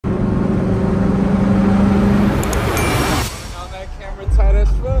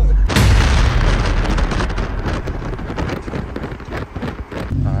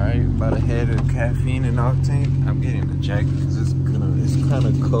Octane. I'm getting a jacket because it's kind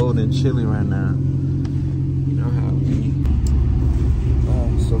of cold and chilly right now. You know how it be.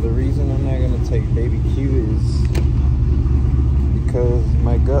 So the reason I'm not gonna take baby Q is because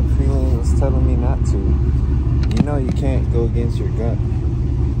my gut feeling was telling me not to. You know you can't go against your gut.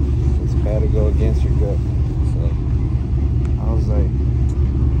 It's bad to go against your gut. So I was like,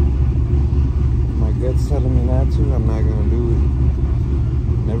 my gut's telling me not to, I'm not gonna do it.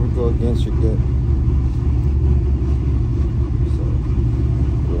 Never go against your gut. So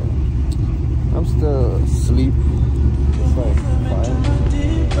yeah, I'm still asleep. It's like 5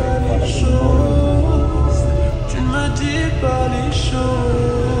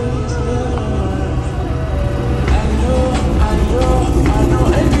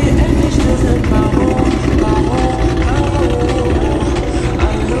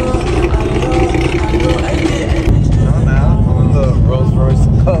 in the Rolls Royce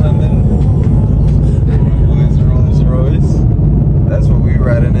calling in. Rolls Royce. That's what we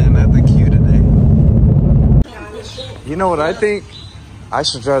riding in at the Q today. You know what I think? I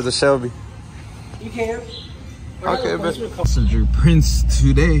should drive the Shelby. You can. Okay, but passenger Prince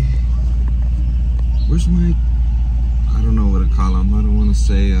today. Where's my? I don't know what to call him. I don't want to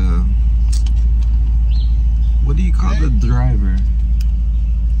say. What do you call the driver?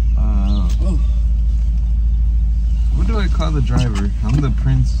 What do I call the driver? I'm the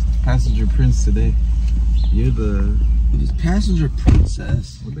Prince, passenger Prince today. You're the passenger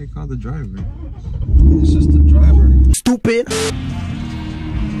princess. What do they call the driver? It's just the driver. Stupid.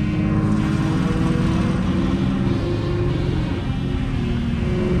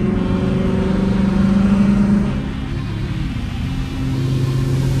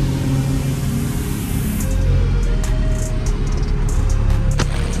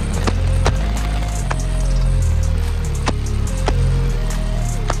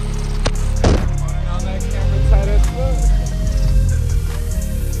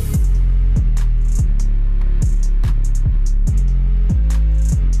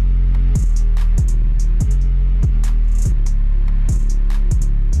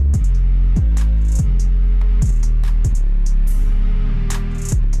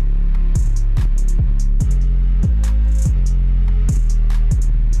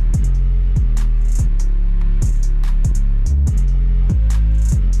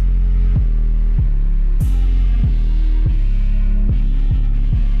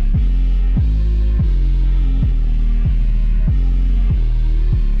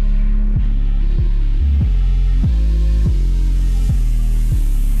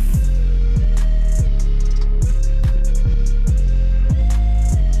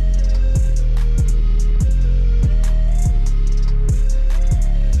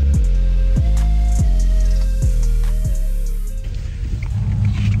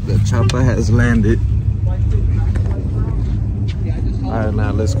 Chopper has landed. Alright,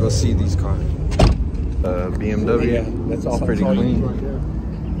 now let's go see these cars. BMW. Yeah, that's all. Pretty clean.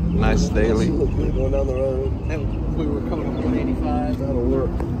 Nice daily. Going down the road. We were coming up 185. That'll work.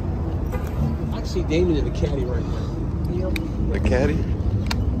 I can see Damon in the caddy right now. The caddy?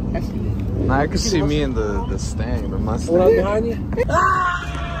 Nah, I can see me in the Stang, the Mustang. What, behind you?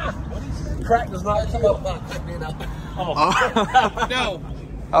 Ah! Crack does not come up. Oh. No.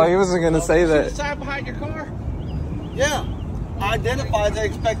 Oh, he wasn't gonna say that. The side behind your car? Yeah. Identifies the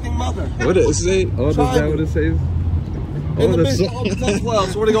expecting mother. What does it say? Oh, is that what it says? Oh, that's well.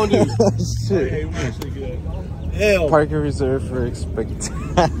 So what are you gonna do? Shit. Hell. Parking reserved for expecting.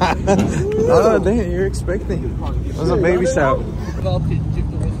 Oh, damn, you're expecting. It was a baby shower. I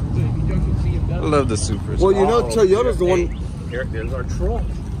love the Supras. Well, you know, Toyota's the one. There's our truck.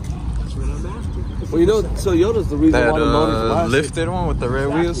 That's what I'm after. Well, you know, Toyota's the reason why the motor's That lifted one with the red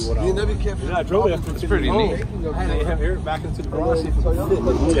wheels. You never kept it. Yeah, I drove it. It's pretty neat. I had to have it back into the garage.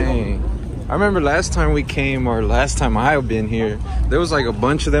 Dang. I remember last time we came, or last time I've been here, there was like a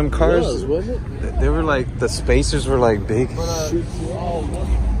bunch of them cars. Was it? They were like, the spacers were like big. I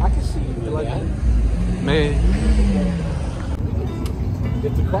can see you like that. Man.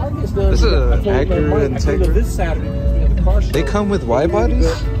 If the car gets done, This is an Acura Integra. This Saturday, we have the car show. They come with wide bodies?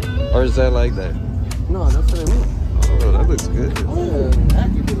 Or is that like that? No, that's what I mean. Oh, that looks good.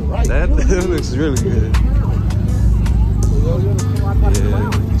 That looks really good. Yeah.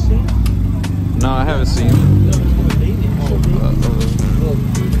 No, I haven't seen it.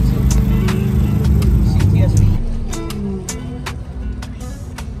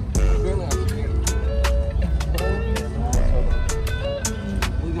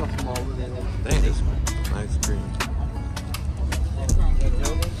 Dang, this nice green.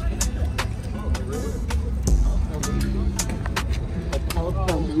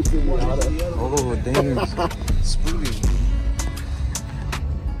 Oh, damn.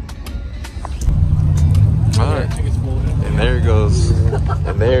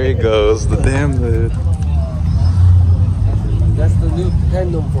 There it goes, the damn hood. That's the new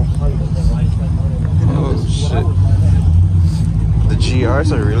tandem for Hondas. Oh shit. The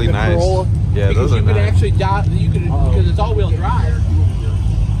GRs are really nice. Corolla. Yeah, Because those are you can nice. actually because it's all-wheel drive.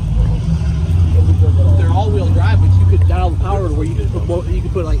 They're all-wheel drive, but you could dial the power to where you could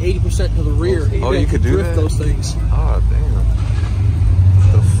put like 80% to the rear. Oh, you could do drift that? those things. Oh damn.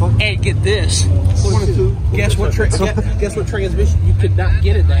 The fuck? And get this. Guess what transmission you could not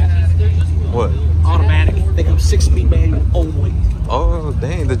get in that? What? Automatic. They come 6-speed manual only. Oh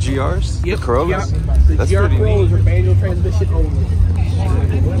dang, the GRs? Yep. The Corollas? The That's GR pretty Corollas neat. are manual transmission only.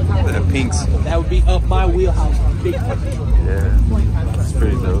 The pinks. That would be up my wheelhouse big time. Yeah. That's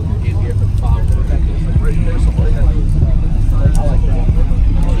pretty dope. I like that.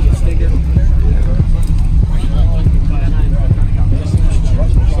 Sticker.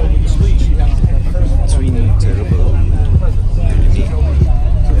 Twin turbo.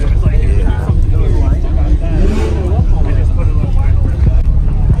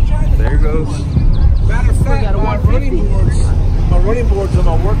 There it goes. Matter of fact, my running boards on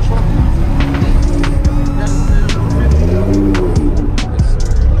my work truck.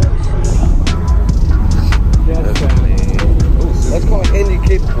 That's called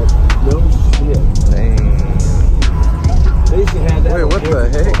handicapable. No shit. Dang. They used to have that. Wait, what the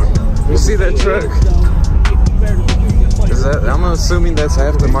heck? You see that truck? Is that? I'm assuming that's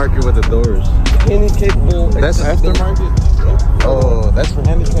aftermarket with the doors. Handicapable. That's aftermarket? Oh, that's for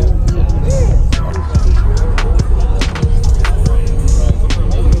handicap?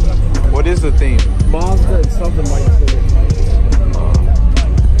 What is the theme? Mazda and something like that.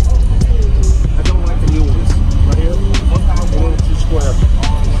 I don't like the new ones. Right here. A little too square.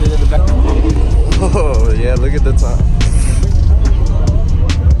 Sit in the back. Oh, yeah, look at the top.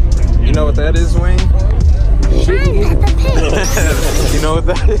 You know what that is, Wayne? You know what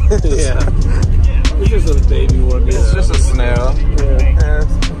that is? Yeah. It's just a baby one. It's just a snail. Yeah.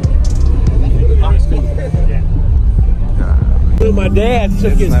 When my dad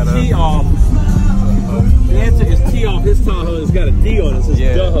took his T off. Dad took his T off his Tahoe. It's got a D on it. It says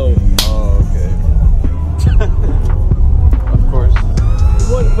Doho. Oh, okay. Of course.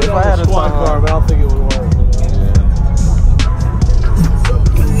 You wouldn't put it on a squad car, but I don't think it would work.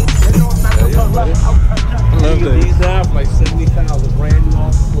 I love These this. out for like 70,000 brand new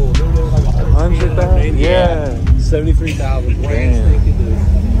off the floor. They were like 100,000? Yeah. 73,000 brand Damn. stinking new.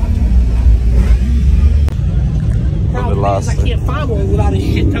 Lost I can't find one without a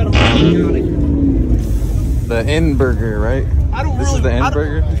shit ton of money on it. the N burger, right? I don't This really, is the N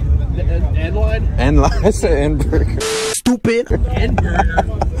burger? The N line? N line. I said N burger. Stupid. N burger.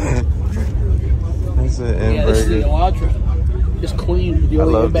 I said N Yeah, this is the burger. Elantra. Just clean. The I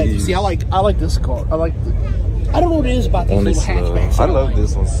only love airbag. these. See, I like this car. I don't know what it is about these Only little slow. hatchbacks. I love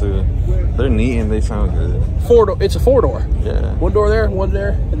this one too. They're neat and they sound good. It's a 4-door. Yeah. One door there, one there,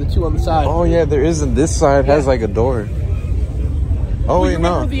 and the 2 on the side. Oh yeah, there isn't. This side has like a door. Oh wait,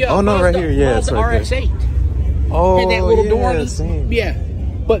 no. Oh no, right here. Yeah, it's right there. RX-8. Oh And that little door. yeah, same. Yeah.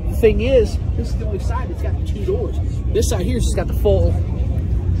 But the thing is, this is the only side that's got 2 doors. This side here's just got the full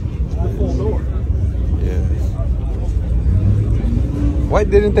door. Yeah. Why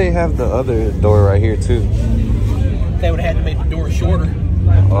didn't they have the other door right here too? They would have had to make the door shorter.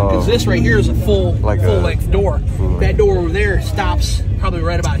 Because this right here is a full length door. That door over there stops probably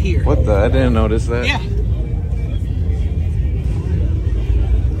right about here. What the? I didn't notice that. Yeah.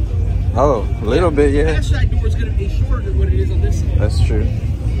 Oh, a little bit, yeah. That side door is going to be shorter than what it is on this side. That's true.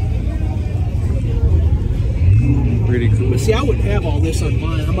 Pretty cool. But see, I wouldn't have all this on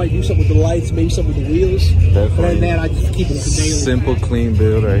mine. I might do something with the lights, maybe something with the wheels. Definitely. But other than that, I just keep it as a daily. Simple, clean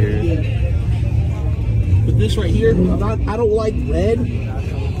build right here. Yeah. But this right here, I don't like red,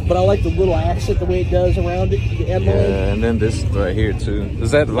 but I like the little accent, the way it does around it, the emblem. Yeah, and then this right here too. Is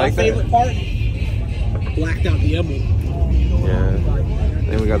that like My favorite that? part, blacked out the emblem. Yeah.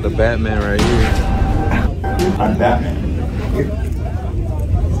 Then we got the Batman right here. I'm Batman.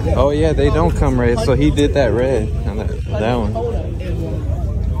 Oh yeah, they don't come red, so he did that red and that one.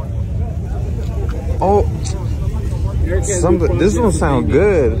 Oh, this one sound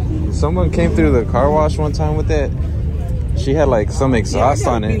good. Someone came through the car wash one time with that. She had like some exhaust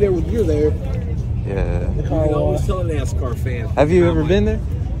on Be it. there when you're there. Yeah. The car I was wash. still an NASCAR fan. Have you ever been there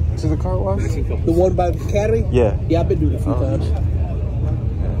to the car wash? The one by the Academy? Yeah. Yeah, I've been doing it a few times.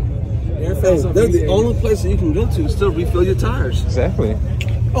 They're the only place that you can go to still refill your tires. Exactly.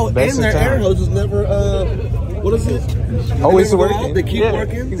 Oh, Best and of their air time. hoses never, what is it? Always They never go working. out, They keep Yeah,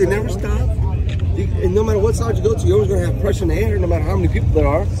 working. They never stop. And no matter what side you go to, you're always gonna have pressure in the air, no matter how many people there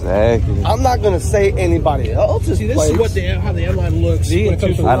are. Exactly. I'm not gonna say anybody else's. See, this place. is what how the airline looks.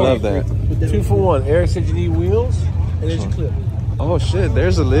 I love that. 2 for 1. Eric said you need wheels. And there's your clip. Oh shit,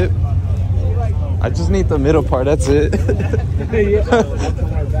 there's a lip. I just need the middle part, that's it.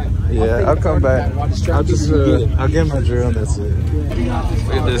 Yeah, I'll come back. I'll just, I'll get my drill and that's it.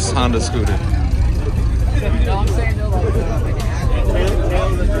 Look at this Honda scooter.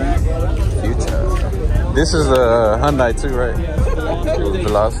 This is a Hyundai too, right?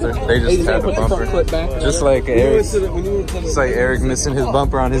 Veloster. They just had the bumper. Just like Eric. It's like Eric missing his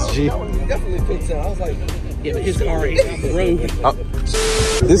bumper on his Jeep. Yeah, but his car ain't on the road. Oh.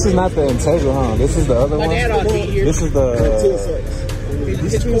 This is not the Integra, huh? This is the other one? This is the...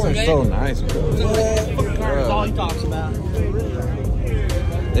 These tools are so nice, bro. That's all he talks about.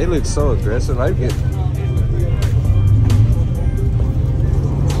 They look so aggressive. I get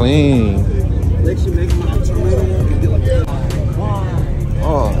clean.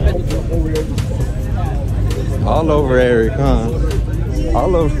 Oh. All over Eric, huh?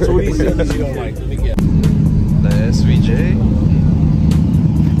 All over. So what do you think you don't like? The SVJ.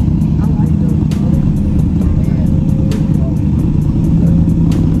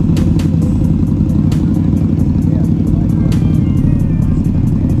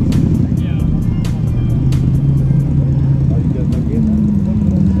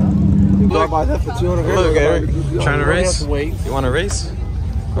 Look, Eric, trying to race? You want to race?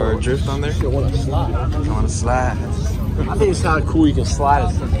 Or drift on there? You want to slide. I want to slide. I think it's kind of cool you can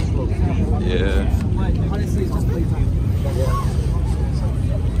slide it. Yeah.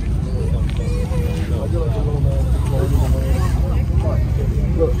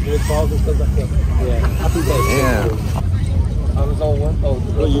 Yeah. I was on one.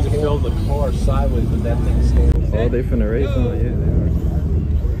 Oh, you can film the car sideways, but that thing's standing. Oh, they finna race on it. Yeah, they are.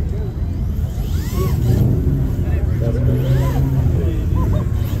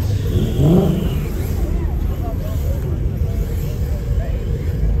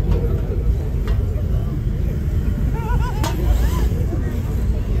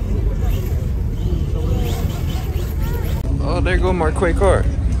 Oh, there go Marquay car.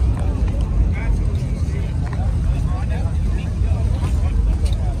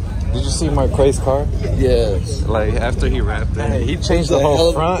 Did you see Marquay's car? Yes. Like after he wrapped it, he changed the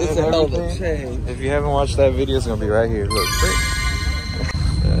whole front and everything. If you haven't watched that video, it's gonna be right here. Look,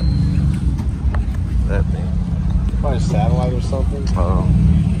 that thing. Probably a satellite or something. Oh.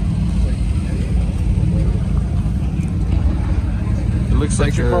 It looks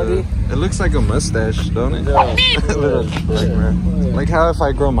like it looks like a mustache, don't it? Yeah. Like how if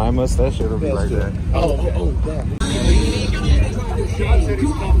I grow my mustache, it'll be like that. Oh, that.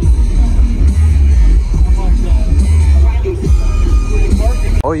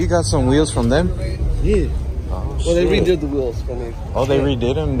 Oh, you got some wheels from them? Yeah. Oh, well, they redid the wheels for me. Oh, they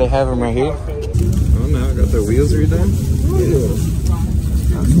redid them? They have them right here? Oh, no, I got the wheels redone? Yeah.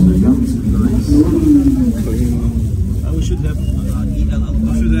 We should have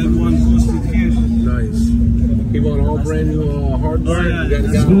one close to cash. Nice. He want all brand new hardware. You got to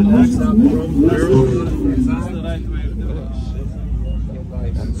get out the drum.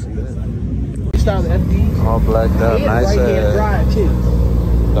 Style the FD. All blacked out. Nice. Right-hand drive too.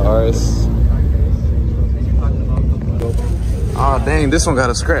 The RS. Oh dang, this one got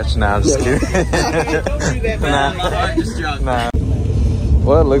a scratch now. I'm just kidding. Nah.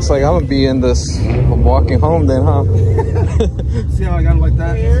 Well, it looks like I'm gonna be in this walking home then, huh? See how I got it like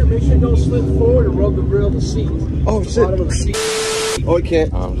that? Make sure you don't slip forward and rub the grill of the seat. Oh shit! Oh, it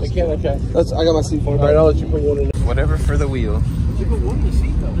can't. I can't. Okay. I got my seat for it. All right, I'll let you put one in. Whatever for the wheel. You put one in the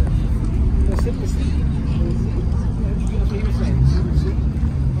seat though. That's in the seat.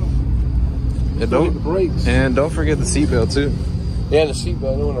 And don't forget the seatbelt too. Yeah, the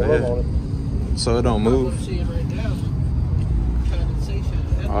seatbelt. I don't want to rub on it. So it don't move.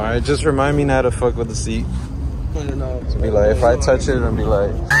 All right, just remind me not to fuck with the seat. So be like, if I touch it, I'll be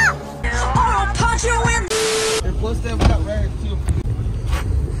like. I'll punch you in. And plus, they've got rags too.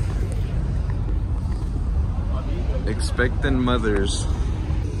 Expectant mothers.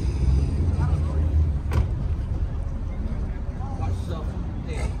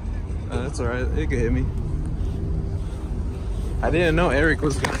 That's all right. It could hit me. I didn't know Eric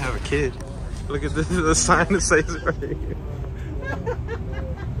was gonna have a kid. Look at this, the sign that says it right here.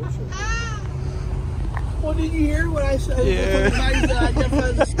 Well, did you hear what I said? Yeah.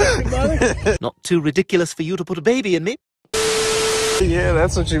 Not too ridiculous for you to put a baby in me. Yeah,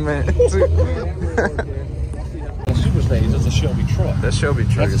 that's what you meant. Super Snakes is a Shelby truck. That Shelby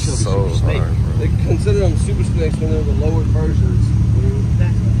truck is so hard, bro. They consider them super snakes when they're the lowered versions.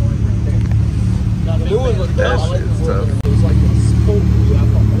 That shit's tough.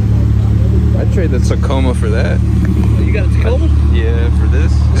 I'd trade the Tacoma for that. You got a Tacoma? Yeah, for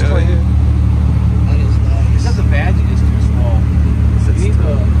this. Hell yeah. That is nice. Because the badge is too small. It's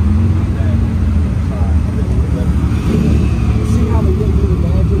tough.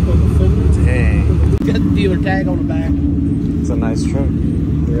 Dang. Got the dealer tag on the back. It's a nice truck.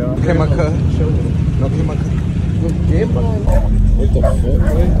 Yeah. Okay, my cut. Okay, my cut. What the fuck,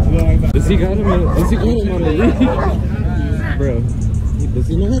 man? Does he got him on the lead? Bro. Does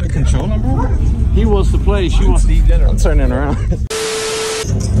he know how to control him, bro? He wants to play. She wants to eat dinner. I'm turning around.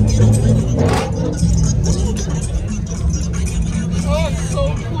 Oh, it's so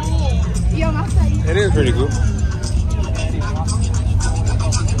cool. It is pretty cool.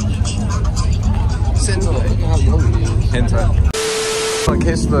 Hentai. In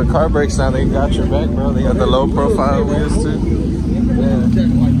case the car breaks down, they got your back, bro. They got the low profile wheels too.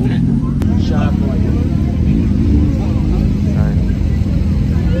 Yeah.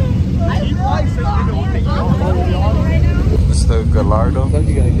 It's the Gallardo. I think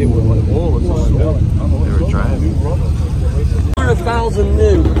you gotta hit with like oil or something. They were driving. 100,000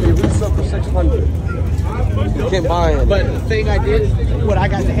 new. They resell for 600. You can't buy it. But the thing I did, what I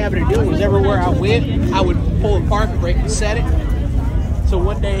got the habit of doing was everywhere I went, I would pull a parking brake and set it. So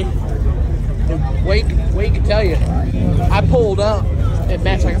one day, Wade can tell you, I pulled up and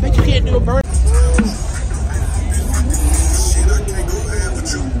Matt's like, I bet you can't do a burn.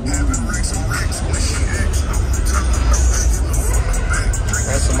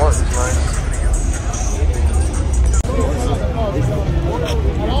 Aston Martin's nice.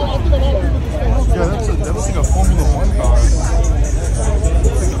 Yeah, that looks like a Formula 1 car.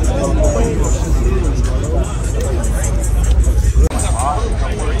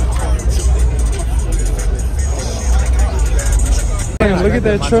 Man, look at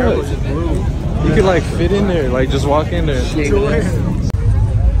that truck. You could like fit in there, like just walk in there.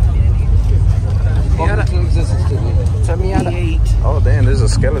 Oh damn, there's a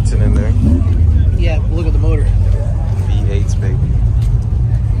skeleton in there. Yeah, look at the motor. V8s, baby.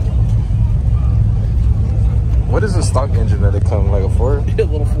 What is the stock engine that it comes, like a 4? A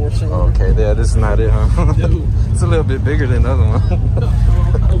little 4-cylinder. Oh, okay, yeah, this is not it, huh? It's a little bit bigger than the other one.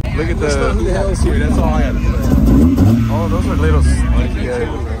 Look at the... Who the hell is here? That's all I had to say. Oh, those are little... Yeah.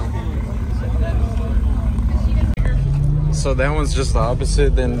 So that one's just the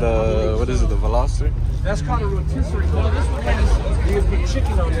opposite than the... What is it, the Veloster? That's called a rotisserie. No, this one has... You can put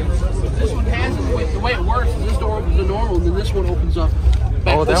chicken on it. This one has the way it works. This door opens the normal, and then this one opens up.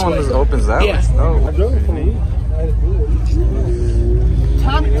 Oh, that one opens that yeah. way? Oh. I drove it from you.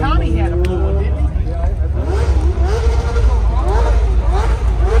 Tommy had a blue one, didn't he?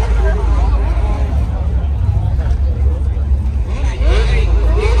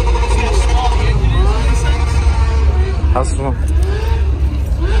 How small?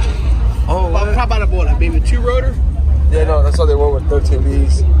 Oh, How about a boy? Maybe a 2-rotor? Yeah, no, that's how they were with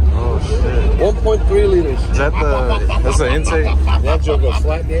 13Bs. Oh, shit. 1.3 liters. Is that that's the intake? That joke goes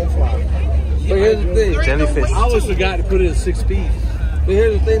flat damn fly. But here's the thing. Jellyfish. I always forgot to put it in 6-speed. But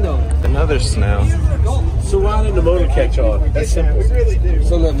here's the thing though. Another snail. Surrounding the motor catch on. That's simple.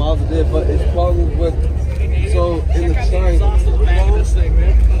 Something that Mazda did, but it's problems with. So in the triangle.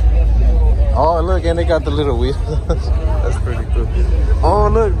 Oh, look, and they got the little wheels. That's pretty cool. Oh,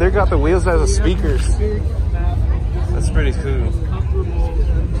 look, they got the wheels as the speakers. That's pretty cool.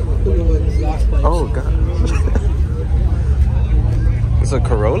 Oh, God. It's a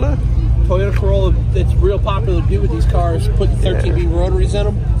Corolla? Toyota Corolla, it's real popular to do with these cars. Put the 13B rotaries in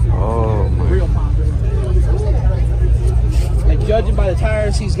them. Oh, my. Real popular. And judging by the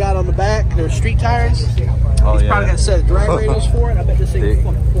tires he's got on the back, they're street tires. Oh, He's yeah. probably got a set of drag radials for it. I bet this thing can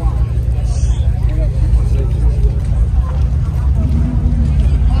fucking fly.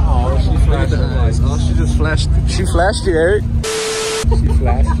 Oh, she flashed the lights. Oh, she just flashed. She flashed you, Eric. She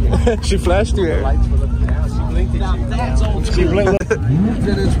flashed you. She flashed you, Eric. That's old She blinked.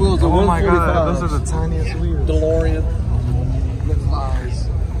 10-inch wheels. Oh my God, those are the tiniest wheels. DeLorean.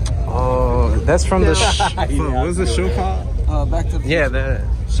 Oh, that's from the. What was the show called? Back to the Yeah, that.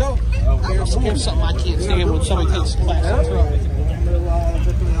 So, here's something I can't stand when somebody takes a class on truck.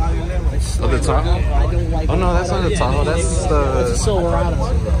 Oh, the Tahoe? I don't like Oh, no, that's not the Tahoe. That's It's a the. Silverado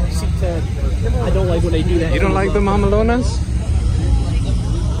C10. I don't like when they do that. You don't like the Mamalonas?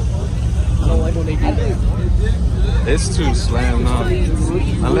 I don't like when they do that. It's too slammed up.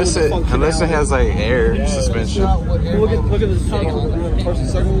 Unless it has like air suspension. Look at the tunnel. First and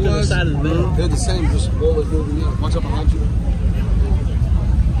second To the ones, side of the moon. they're the same, just always moving in. Watch out behind you.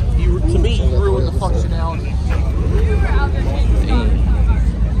 To me, you ruined the functionality.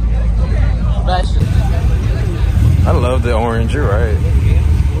 fashion. I love the orange, you're right.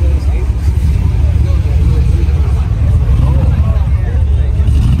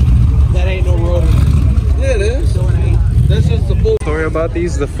 That ain't no rotary. Yeah, it is. That's just the bull. Story about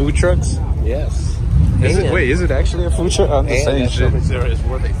these, the food trucks? Yes. Wait, is it actually a food truck? I'm just saying shit. It's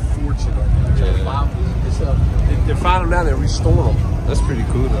worth a fortune. They're finding them now, they restore them. That's pretty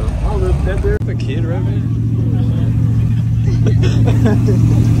cool though. Oh, they're The kid revving?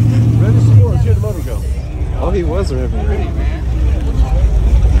 ready some more. Let's hear the motor go. Oh, he was revving.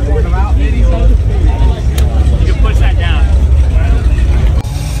 You can push that down.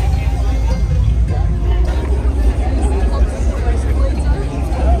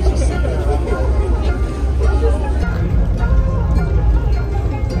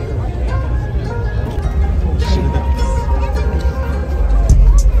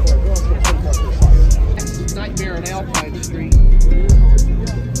 Nightmare in Alpine Street.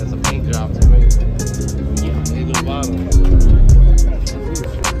 That's a paint job to me. In the bottom.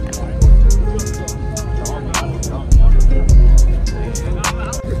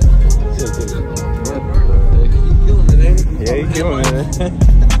 Yeah, he killing it.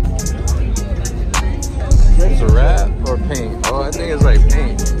 It's a wrap or paint? Oh, I think it's like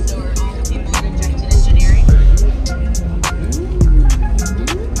paint.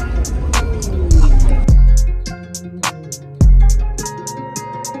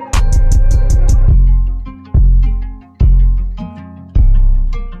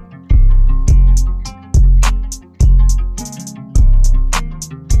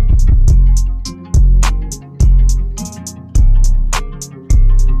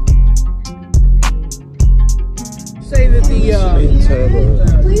 Say that the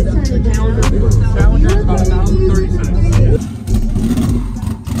Please turn the Challenger is about 1,030 cents.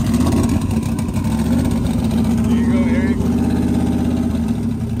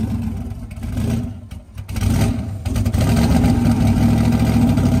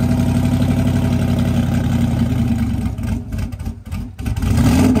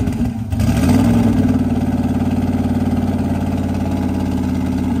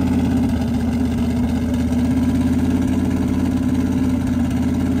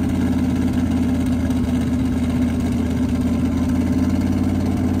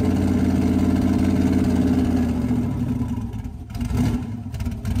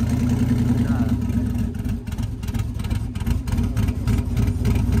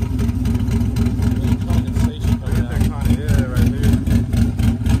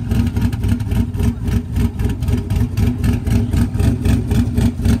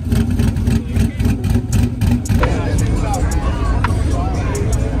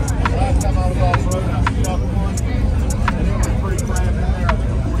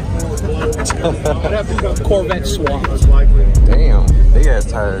 Corvette swap. Damn, big ass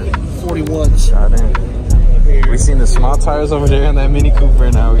tires. 41s. God damn. We seen the small tires over there in that Mini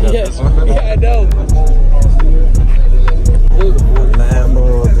Cooper, now we got Yes. this one. Yeah, I know.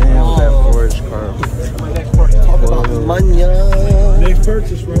 Lambo, damn, that Forge car. Next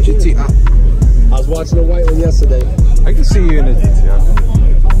purchase, right? GT. I was watching the white one yesterday. I can see you in a GTR.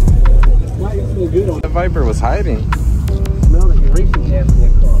 White feel good on. The Viper was hiding. Smell like racing gas in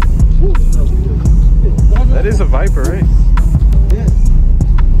that car. That is a Viper, right? Yeah.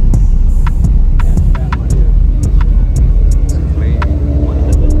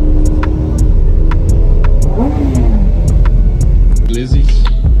 Lizzie's.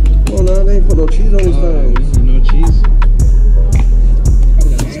 Oh no, they ain't put no cheese on this thing. No cheese?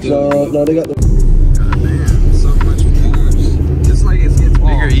 No, they got the. God damn, so much cars. It's like it gets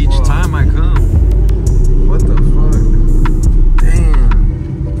bigger each time I come. What the fuck?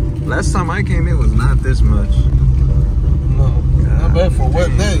 Damn. Last time I came, it was not this much. No, not bad for a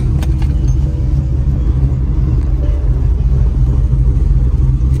wet day.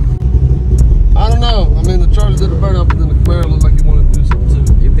 I don't know. I mean, the Charger did a burnout, but then the Camaro looked like he wanted to do something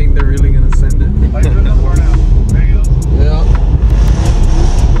too. You think they're really gonna send it? Yeah.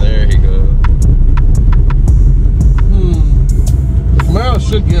 There he goes. The Camaro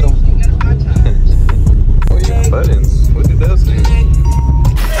should get him. Oh yeah, buttons. What did that say?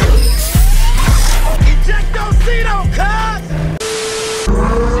 Ejectocito, cut!